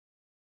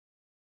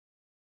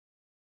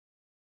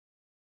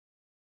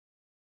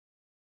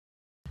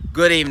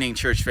Good evening,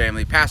 church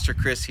family. Pastor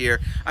Chris here.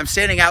 I'm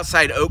standing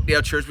outside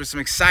Oakdale Church with some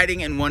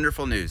exciting and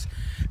wonderful news.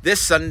 This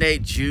Sunday,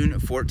 June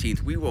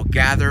 14th, we will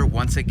gather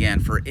once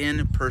again for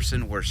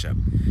in-person worship.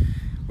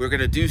 We're going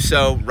to do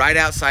so right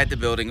outside the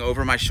building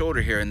over my shoulder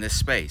here in this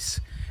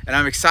space. And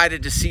I'm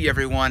excited to see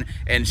everyone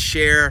and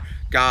share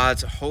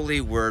God's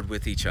holy word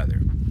with each other.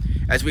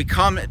 As we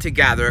come to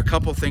gather, a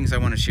couple things I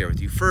want to share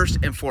with you. First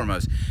and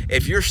foremost,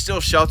 if you're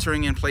still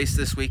sheltering in place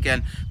this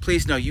weekend,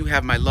 please know you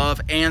have my love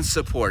and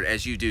support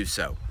as you do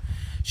so.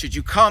 Should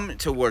you come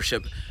to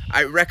worship,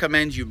 I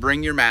recommend you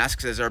bring your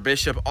masks, as our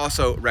bishop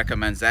also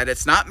recommends that.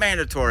 It's not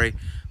mandatory,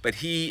 but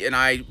he and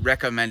I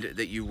recommend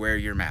that you wear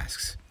your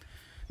masks.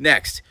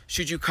 Next,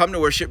 should you come to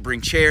worship,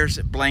 bring chairs,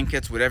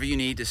 blankets, whatever you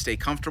need to stay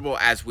comfortable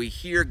as we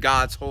hear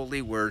God's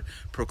holy word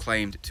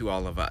proclaimed to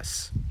all of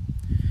us.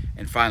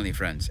 And finally,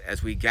 friends,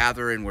 as we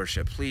gather in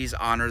worship, please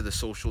honor the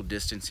social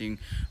distancing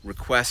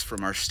requests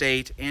from our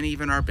state and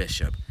even our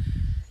bishop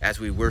as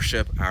we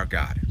worship our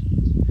God.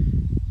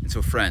 And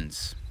so,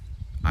 friends,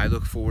 I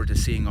look forward to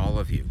seeing all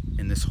of you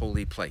in this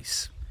holy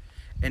place.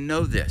 And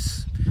know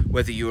this,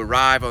 whether you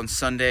arrive on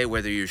Sunday,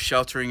 whether you're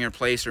sheltering in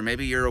place, or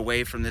maybe you're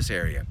away from this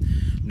area,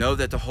 know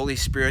that the Holy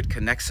Spirit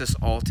connects us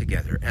all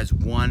together as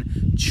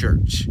one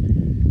church.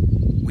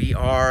 We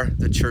are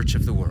the church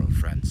of the world,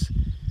 friends.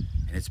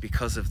 And it's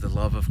because of the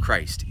love of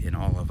Christ in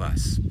all of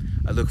us.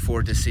 I look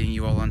forward to seeing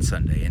you all on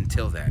Sunday.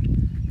 Until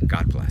then,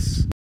 God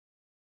bless.